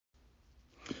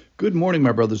Good morning,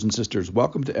 my brothers and sisters.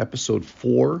 Welcome to episode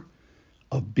 4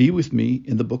 of Be With Me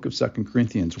in the book of 2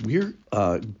 Corinthians. We're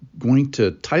going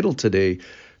to title today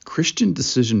Christian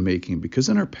Decision Making, because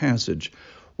in our passage,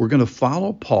 we're going to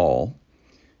follow Paul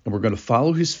and we're going to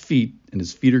follow his feet, and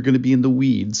his feet are going to be in the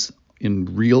weeds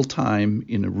in real time,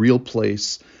 in a real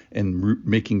place, and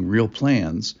making real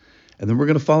plans. And then we're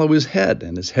going to follow his head,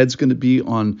 and his head's going to be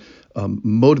on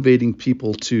motivating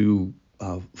people to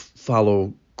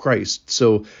follow Christ.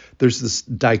 So there's this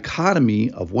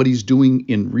dichotomy of what he's doing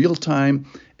in real time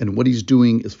and what he's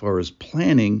doing as far as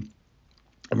planning.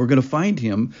 And we're going to find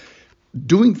him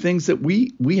doing things that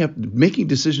we have, making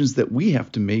decisions that we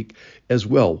have to make as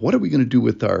well. What are we going to do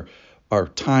with our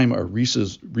time, our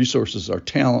resources, our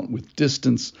talent, with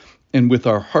distance, and with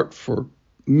our heart for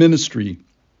ministry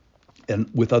and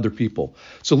with other people?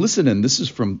 So listen in. This is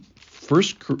from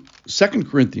 2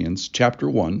 Corinthians chapter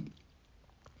 1.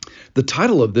 The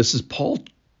title of this is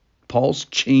Paul's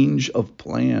change of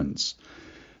plans.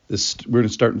 We're going to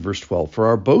start in verse 12. For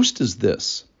our boast is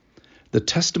this, the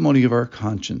testimony of our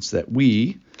conscience, that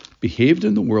we behaved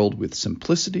in the world with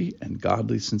simplicity and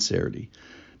godly sincerity,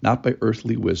 not by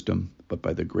earthly wisdom, but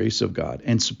by the grace of God,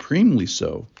 and supremely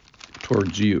so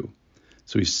towards you.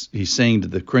 So he's saying to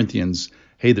the Corinthians,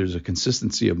 hey, there's a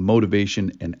consistency of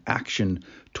motivation and action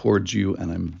towards you,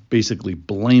 and I'm basically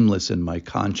blameless in my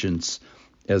conscience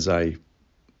as I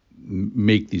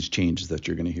make these changes that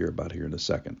you're going to hear about here in a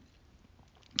second.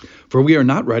 For we are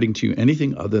not writing to you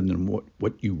anything other than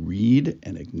what you read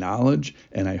and acknowledge,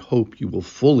 and I hope you will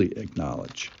fully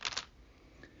acknowledge.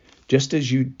 Just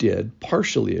as you did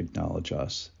partially acknowledge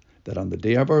us, that on the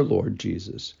day of our Lord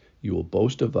Jesus, you will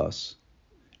boast of us,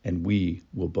 and we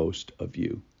will boast of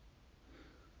you.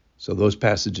 So those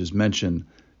passages mention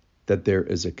that there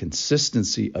is a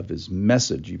consistency of his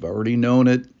message. You've already known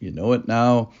it. You know it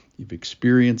now. You've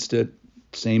experienced it.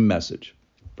 Same message.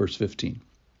 Verse 15.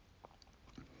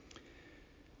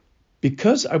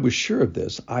 Because I was sure of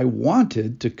this, I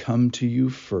wanted to come to you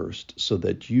first so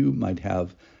that you might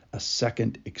have a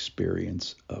second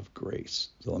experience of grace.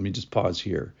 So let me just pause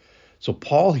here. So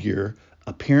Paul here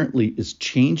apparently is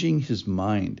changing his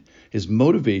mind. His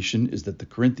motivation is that the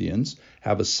Corinthians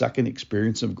have a second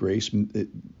experience of grace.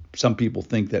 Some people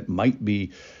think that might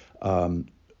be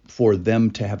for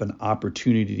them to have an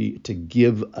opportunity to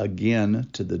give again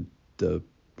to the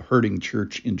hurting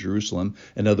church in Jerusalem.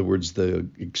 In other words, the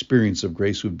experience of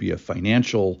grace would be a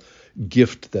financial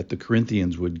gift that the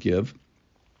Corinthians would give,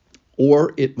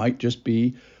 or it might just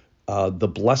be the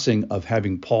blessing of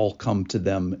having Paul come to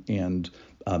them and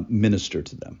minister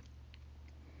to them.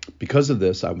 Because of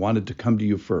this, I wanted to come to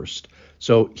you first.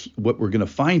 So what we're going to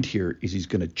find here is he's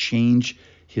going to change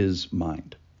his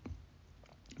mind.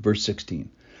 Verse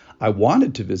 16, I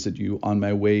wanted to visit you on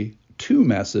my way to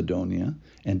Macedonia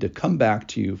and to come back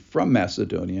to you from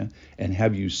Macedonia and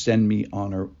have you send me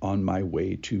on my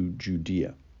way to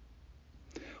Judea.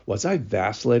 Was I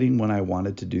vacillating when I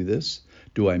wanted to do this?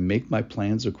 Do I make my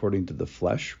plans according to the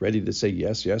flesh, ready to say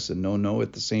yes, yes, and no, no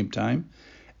at the same time?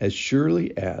 As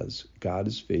surely as God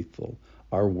is faithful,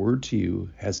 our word to you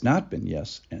has not been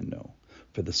yes and no.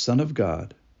 For the Son of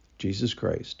God, Jesus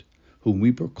Christ, whom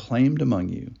we proclaimed among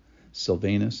you,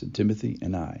 Silvanus and Timothy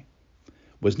and I,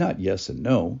 was not yes and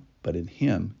no, but in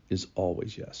him is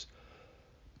always yes.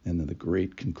 And then the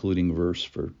great concluding verse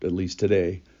for at least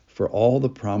today, for all the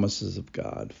promises of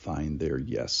God find their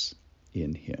yes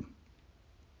in him.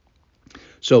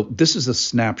 So this is a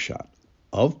snapshot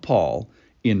of Paul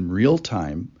in real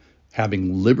time,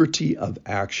 having liberty of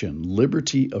action,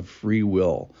 liberty of free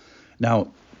will.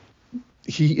 Now,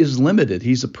 he is limited.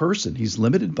 He's a person. He's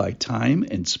limited by time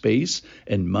and space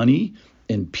and money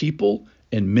and people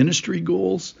and ministry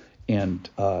goals and,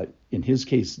 in his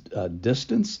case,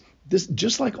 distance. This,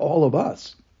 just like all of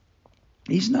us.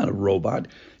 He's not a robot.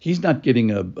 He's not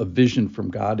getting a vision from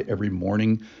God every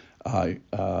morning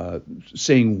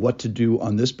saying what to do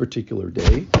on this particular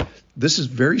day. This is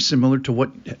very similar to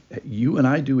what you and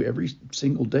I do every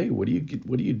single day. What do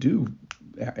you do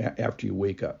after you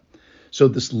wake up? So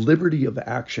this liberty of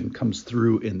action comes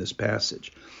through in this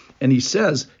passage. And he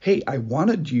says, hey, I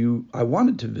wanted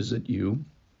to visit you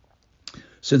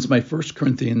since my first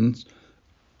Corinthians,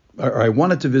 or I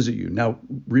wanted to visit you. Now,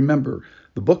 remember,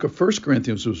 the book of 1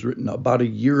 Corinthians was written about a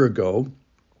year ago.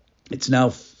 It's now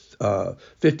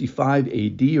 55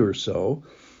 AD or so.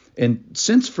 And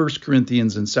since 1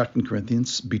 Corinthians and 2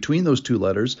 Corinthians, between those two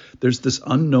letters, there's this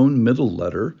unknown middle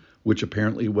letter, which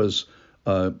apparently was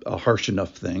a harsh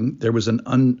enough thing. There was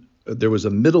a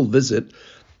middle visit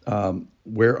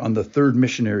where on the third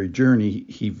missionary journey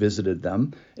he visited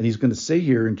them. And he's going to say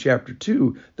here in chapter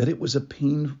 2 that it was a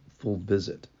painful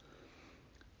visit.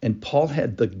 And Paul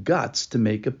had the guts to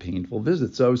make a painful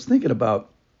visit. So I was thinking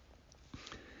about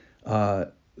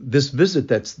this visit,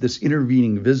 that's this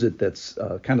intervening visit, that's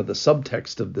kind of the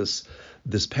subtext of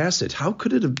this passage. How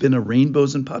could it have been a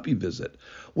rainbows and puppy visit?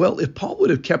 Well, if Paul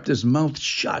would have kept his mouth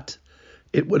shut,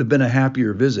 it would have been a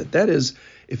happier visit. That is,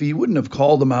 if he wouldn't have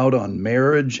called them out on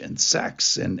marriage and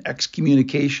sex and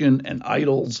excommunication and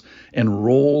idols and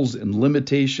roles and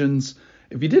limitations,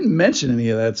 if he didn't mention any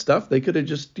of that stuff, they could have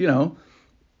just,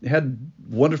 had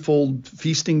wonderful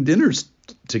feasting dinners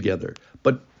together.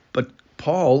 But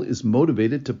Paul is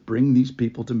motivated to bring these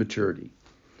people to maturity.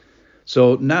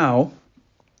 So now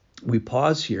we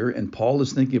pause here, and Paul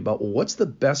is thinking about, well, what's the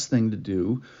best thing to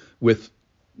do with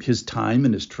his time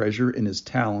and his treasure and his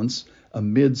talents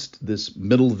amidst this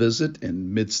middle visit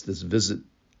and amidst this visit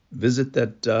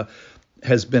that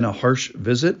has been a harsh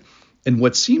visit. And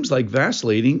what seems like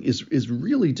vacillating is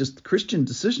really just Christian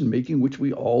decision making, which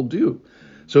we all do.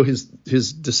 So his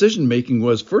decision making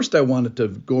was, first I wanted to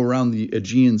go around the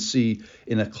Aegean Sea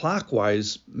in a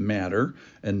clockwise manner,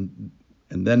 and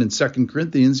then in 2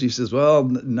 Corinthians he says, well,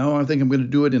 no, I think I'm going to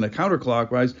do it in a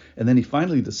counterclockwise. And then he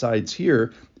finally decides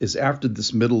here is after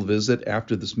this middle visit,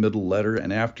 after this middle letter,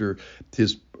 and after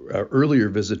his earlier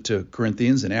visit to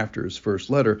Corinthians and after his first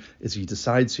letter, is he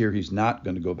decides here he's not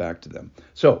going to go back to them.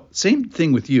 So same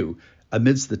thing with you.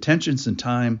 Amidst the tensions and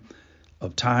time,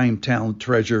 talent,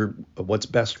 treasure, of what's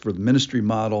best for the ministry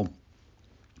model,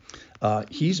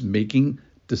 he's making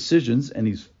decisions, and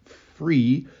he's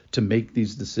free to make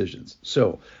these decisions.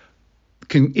 So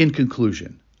in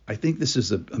conclusion, I think this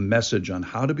is a message on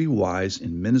how to be wise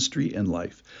in ministry and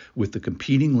life with the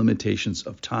competing limitations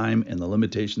of time and the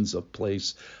limitations of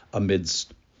place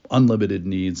amidst unlimited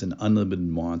needs and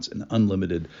unlimited wants and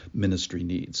unlimited ministry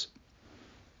needs.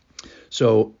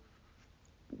 So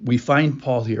we find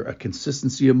Paul here a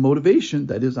consistency of motivation.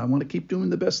 That is, I want to keep doing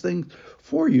the best thing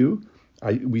for you.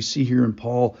 We see here in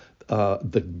Paul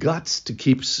the guts to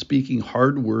keep speaking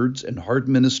hard words and hard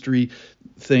ministry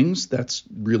things. That's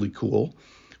really cool.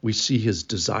 We see his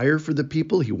desire for the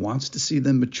people. He wants to see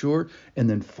them mature. And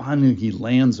then finally, he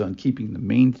lands on keeping the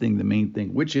main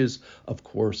thing, which is, of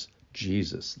course,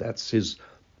 Jesus. That's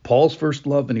Paul's first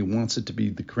love, and he wants it to be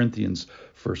the Corinthians'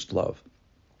 first love.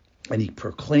 And he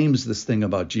proclaims this thing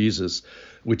about Jesus,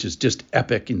 which is just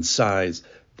epic in size,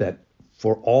 that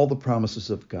for all the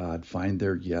promises of God find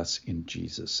their yes in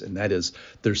Jesus. And that is,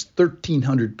 there's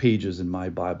 1,300 pages in my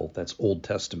Bible. That's Old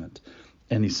Testament.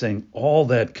 And he's saying all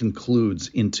that concludes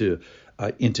into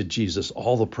Jesus.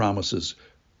 All the promises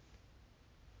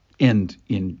end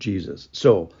in Jesus.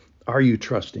 So are you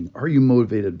trusting? Are you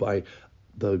motivated by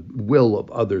the will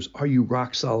of others? Are you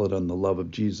rock solid on the love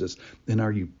of Jesus? And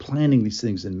are you planning these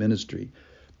things in ministry?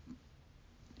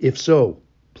 If so,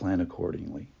 plan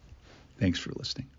accordingly. Thanks for listening.